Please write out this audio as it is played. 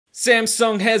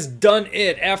Samsung has done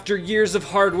it! After years of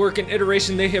hard work and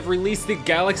iteration, they have released the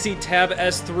Galaxy Tab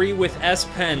S3 with S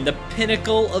Pen, the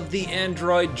pinnacle of the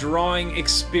Android drawing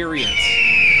experience.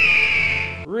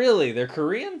 Really? They're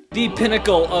Korean? The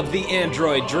pinnacle of the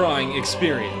Android drawing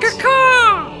experience.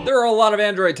 There are a lot of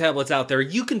Android tablets out there.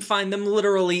 You can find them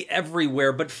literally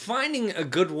everywhere, but finding a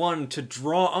good one to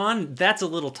draw on, that's a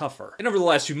little tougher. And over the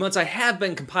last few months, I have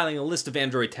been compiling a list of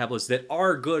Android tablets that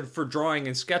are good for drawing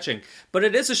and sketching, but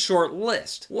it is a short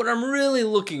list. What I'm really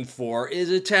looking for is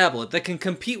a tablet that can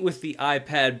compete with the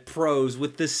iPad Pros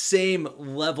with the same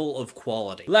level of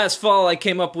quality. Last fall, I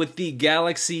came up with the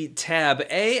Galaxy Tab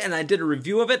A, and I did a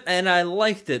review of it, and I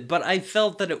liked it, but I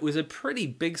felt that it was a pretty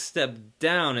big step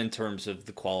down in terms of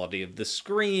the quality of the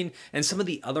screen and some of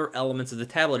the other elements of the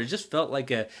tablet. It just felt like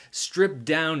a stripped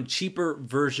down, cheaper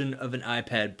version of an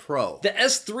iPad Pro. The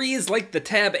S3 is like the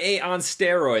Tab A on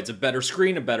steroids, a better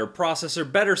screen, a better processor,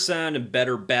 better sound, and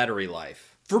better battery life.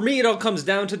 For me, it all comes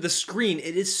down to the screen.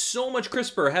 It is so much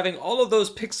crisper. Having all of those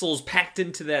pixels packed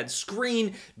into that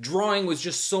screen, drawing was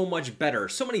just so much better.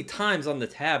 So many times on the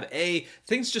Tab A,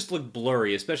 things just look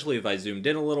blurry, especially if I zoomed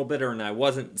in a little bit and I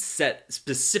wasn't set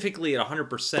specifically at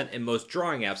 100% in most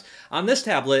drawing apps. On this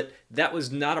tablet, that was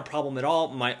not a problem at all.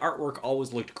 My artwork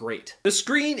always looked great. The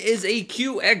screen is a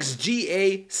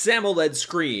QXGA AMOLED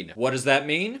screen. What does that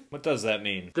mean? What does that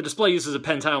mean? The display uses a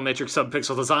pentile matrix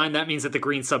subpixel design. That means that the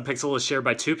green subpixel is shared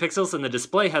by 2 pixels and the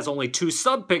display has only 2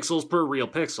 subpixels per real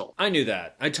pixel. I knew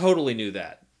that. I totally knew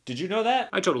that. Did you know that?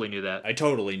 I totally knew that. I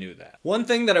totally knew that. One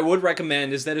thing that I would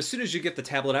recommend is that as soon as you get the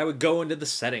tablet, I would go into the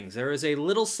settings. There is a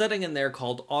little setting in there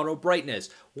called auto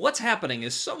brightness. What's happening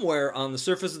is somewhere on the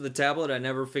surface of the tablet, I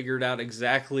never figured out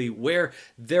exactly where,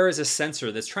 there is a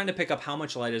sensor that's trying to pick up how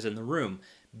much light is in the room.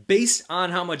 Based on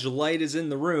how much light is in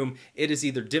the room, it is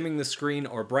either dimming the screen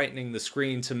or brightening the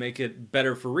screen to make it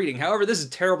better for reading. However, this is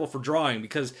terrible for drawing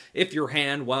because if your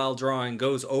hand while drawing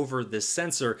goes over this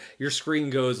sensor, your screen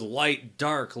goes light,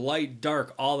 dark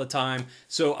all the time.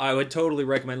 So I would totally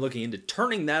recommend looking into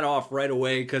turning that off right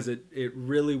away because it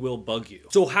really will bug you.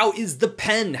 So how is the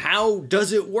pen? How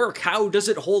does it work? How does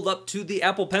it hold up to the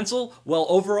Apple Pencil? Well,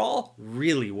 overall,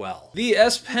 really well. The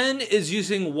S Pen is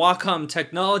using Wacom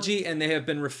technology and they have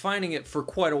been refining it for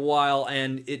quite a while,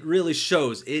 and it really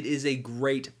shows. It is a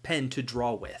great pen to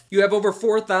draw with. You have over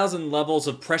 4,000 levels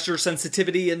of pressure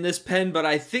sensitivity in this pen, but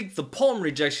I think the palm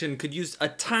rejection could use a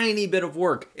tiny bit of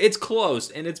work. It's close,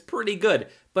 and it's pretty good,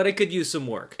 but it could use some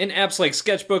work. In apps like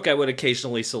Sketchbook, I would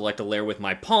occasionally select a layer with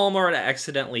my palm or I'd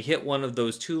accidentally hit one of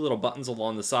those 2 little buttons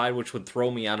along the side, which would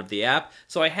throw me out of the app,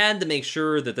 so I had to make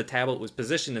sure that the tablet was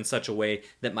positioned in such a way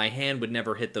that my hand would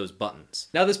never hit those buttons.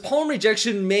 Now, this palm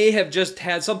rejection may have just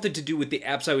had something to do with the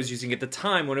apps I was using at the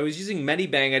time. When I was using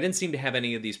Medibang, I didn't seem to have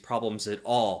any of these problems at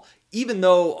all. Even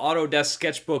though Autodesk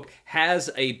Sketchbook has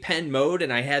a pen mode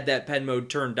and I had that pen mode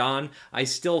turned on, I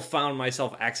still found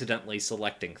myself accidentally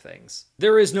selecting things.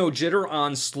 There is no jitter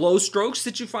on slow strokes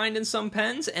that you find in some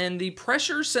pens, and the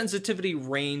pressure sensitivity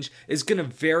range is going to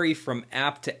vary from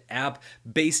app to app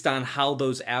based on how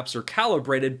those apps are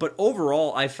calibrated, but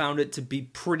overall I found it to be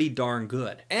pretty darn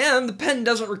good. And the pen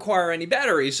doesn't require any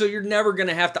battery, so you're never going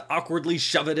to have to awkwardly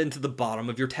shove it into the bottom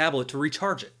of your tablet to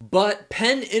recharge it. But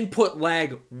pen input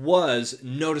lag was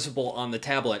noticeable on the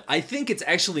tablet. I think it's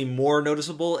actually more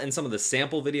noticeable in some of the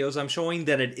sample videos I'm showing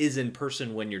than it is in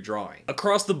person when you're drawing.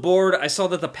 Across the board, I saw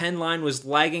that the pen line was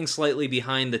lagging slightly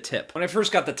behind the tip. When I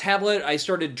first got the tablet, I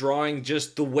started drawing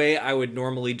just the way I would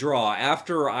normally draw.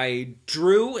 After I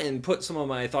drew and put some of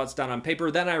my thoughts down on paper,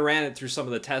 then I ran it through some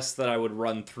of the tests that I would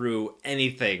run through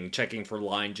anything, checking for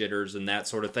line jitters and that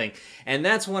sort of thing. And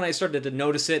that's when I started to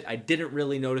notice it. I didn't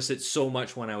really notice it so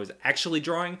much when I was actually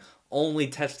drawing, only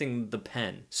testing the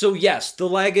pen. So yes, the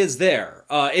lag is there.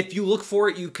 If you look for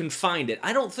it, you can find it.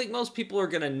 I don't think most people are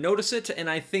gonna notice it, and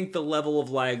I think the level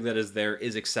of lag that is there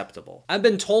is acceptable. I've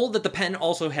been told that the pen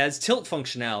also has tilt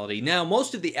functionality. Now,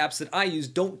 most of the apps that I use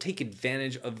don't take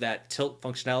advantage of that tilt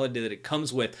functionality that it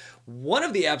comes with. One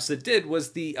of the apps that did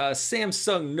was the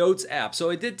Samsung Notes app, so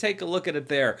I did take a look at it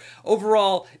there.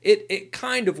 Overall, it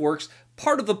kind of works.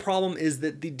 Part of the problem is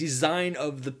that the design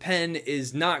of the pen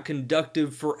is not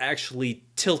conducive for actually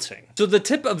tilting. So the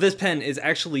tip of this pen is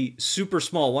actually super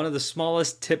small, one of the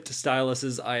smallest tipped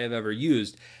styluses I have ever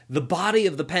used. The body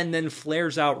of the pen then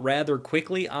flares out rather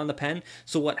quickly on the pen,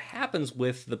 so what happens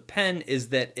with the pen is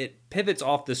that it pivots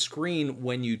off the screen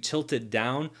when you tilt it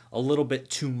down a little bit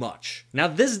too much. Now,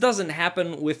 this doesn't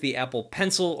happen with the Apple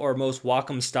Pencil or most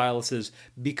Wacom styluses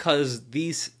because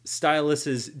these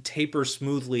styluses taper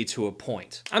smoothly to a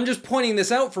point. I'm just pointing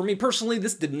this out. For me personally,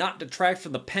 this did not detract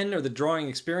from the pen or the drawing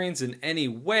experience in any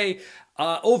way.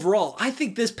 overall, I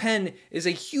think this pen is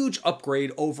a huge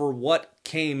upgrade over what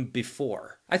came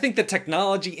before. I think the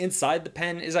technology inside the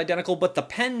pen is identical, but the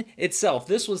pen itself,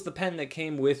 this was the pen that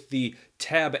came with the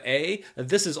Tab A.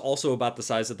 This is also about the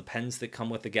size of the pens that come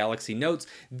with the Galaxy Notes.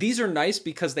 These are nice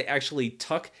because they actually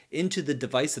tuck into the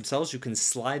device themselves. You can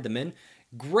slide them in.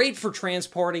 Great for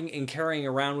transporting and carrying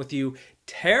around with you.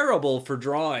 Terrible for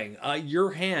drawing.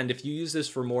 Your hand, if you use this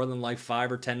for more than like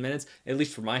 5 or 10 minutes, at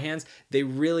least for my hands, they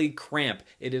really cramp.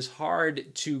 It is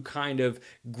hard to kind of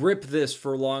grip this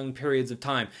for long periods of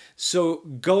time. So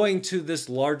going to this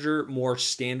larger, more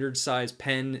standard size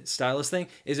pen stylus thing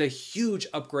is a huge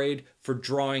upgrade for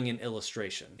drawing and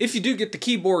illustration. If you do get the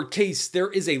keyboard case, there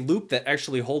is a loop that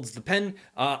actually holds the pen.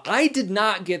 I did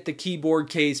not get the keyboard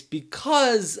case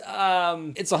because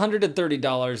it's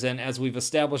 $130, and as we've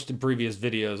established in previous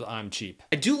videos, I'm cheap.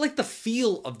 I do like the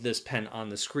feel of this pen on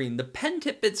the screen. The pen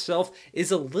tip itself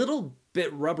is a little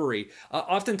bit rubbery.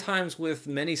 Oftentimes with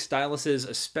many styluses,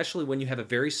 especially when you have a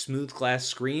very smooth glass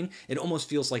screen, it almost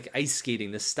feels like ice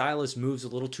skating. The stylus moves a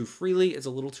little too freely, it's a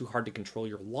little too hard to control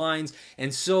your lines,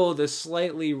 and so the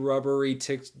slightly rubbery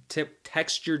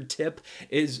textured tip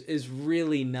is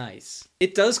really nice.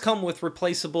 It does come with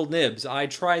replaceable nibs. I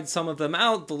tried some of them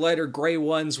out. The lighter gray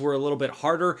ones were a little bit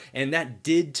harder, and that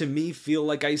did to me feel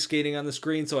like ice skating on the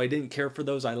screen, so I didn't care for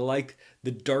those. I liked the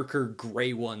darker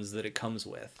gray ones that it comes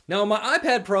with. Now on my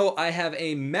iPad Pro, I have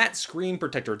a matte screen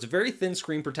protector. It's a very thin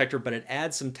screen protector, but it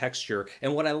adds some texture.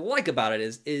 And what I like about it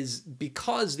is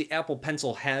because the Apple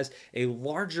Pencil has a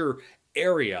larger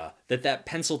area that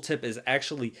pencil tip is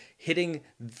actually hitting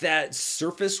that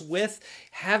surface with,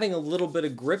 having a little bit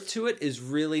of grip to it is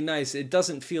really nice. It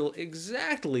doesn't feel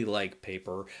exactly like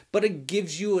paper, but it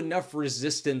gives you enough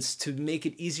resistance to make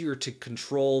it easier to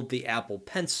control the Apple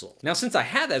Pencil. Now, since I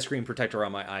have that screen protector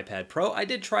on my iPad Pro, I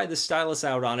did try the stylus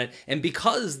out on it, and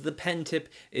because the pen tip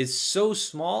is so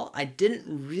small, I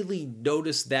didn't really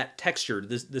notice that texture.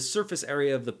 The surface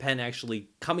area of the pen actually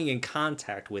coming in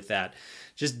contact with that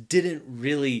just didn't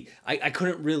really, I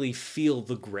couldn't really feel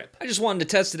the grip. I just wanted to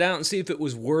test it out and see if it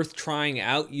was worth trying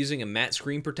out using a matte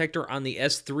screen protector on the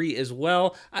S3 as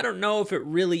well. I don't know if it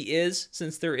really is,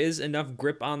 since there is enough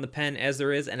grip on the pen as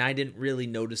there is, and I didn't really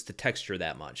notice the texture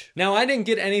that much. Now, I didn't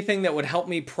get anything that would help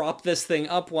me prop this thing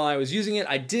up while I was using it.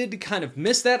 I did kind of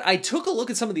miss that. I took a look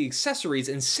at some of the accessories,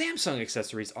 and Samsung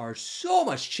accessories are so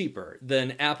much cheaper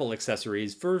than Apple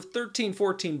accessories. For 13,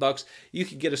 14 bucks, you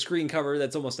could get a screen cover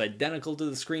that's almost identical to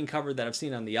the screen cover that I've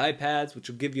seen on the iPads, which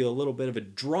will give you a little bit of a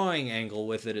drawing angle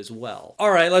with it as well.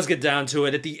 All right, let's get down to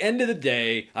it. At the end of the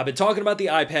day, I've been talking about the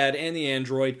iPad and the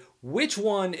Android. Which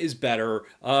one is better?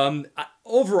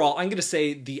 Overall, I'm going to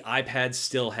say the iPad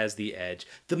still has the edge.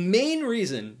 The main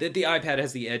reason that the iPad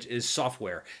has the edge is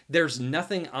software. There's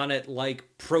nothing on it like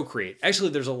PROCREATE. Actually,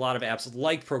 there's a lot of apps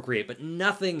like PROCREATE, but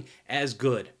nothing as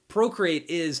good. PROCREATE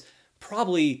is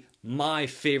probably my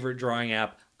favorite drawing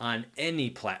app on any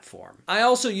platform. I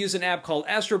also use an app called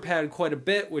Astropad quite a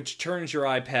bit, which turns your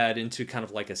iPad into kind of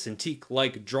like a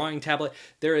Cintiq-like drawing tablet.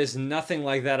 There is nothing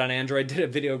like that on Android. I did a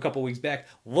video a couple weeks back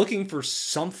looking for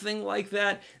something like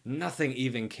that. Nothing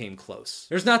even came close.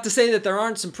 There's not to say that there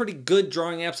aren't some pretty good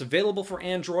drawing apps available for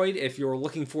Android if you're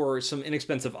looking for some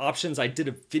inexpensive options. I did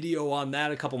a video on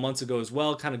that a couple months ago as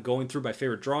well, kind of going through my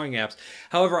favorite drawing apps.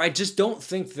 However, I just don't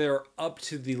think they're up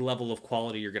to the level of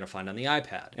quality you're going to find on the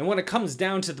iPad. And when it comes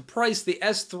down to the price, the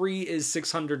S3 is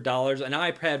 $600, an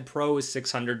iPad Pro is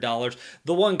 $600.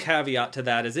 The one caveat to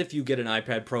that is if you get an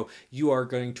iPad Pro, you are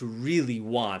going to really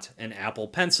want an Apple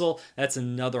Pencil. That's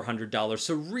another $100.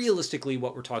 So realistically,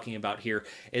 what we're talking about here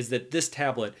is that this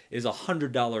tablet is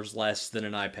 $100 less than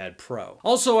an iPad Pro.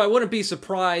 Also, I wouldn't be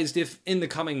surprised if in the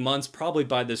coming months, probably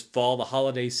by this fall, the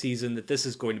holiday season, that this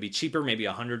is going to be cheaper, maybe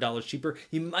 $100 cheaper.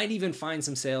 You might even find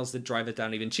some sales that drive it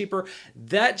down even cheaper.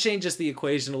 That changes the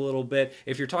equation a little bit.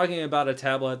 If you're talking about a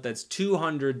tablet that's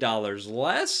 $200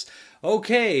 less,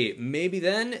 okay, maybe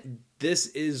then this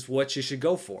is what you should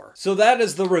go for. So that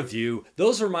is the review.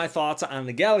 Those are my thoughts on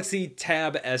the Galaxy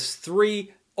Tab S3.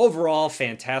 Overall,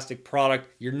 fantastic product.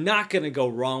 You're not going to go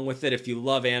wrong with it if you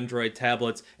love Android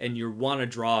tablets and you want to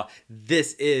draw.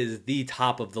 This is the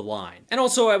top of the line. And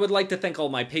also, I would like to thank all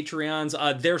my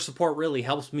Patreons. Their support really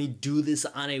helps me do this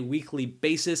on a weekly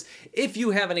basis. If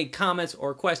you have any comments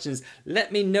or questions,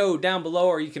 let me know down below,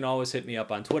 or you can always hit me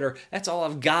up on Twitter. That's all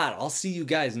I've got. I'll see you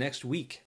guys next week.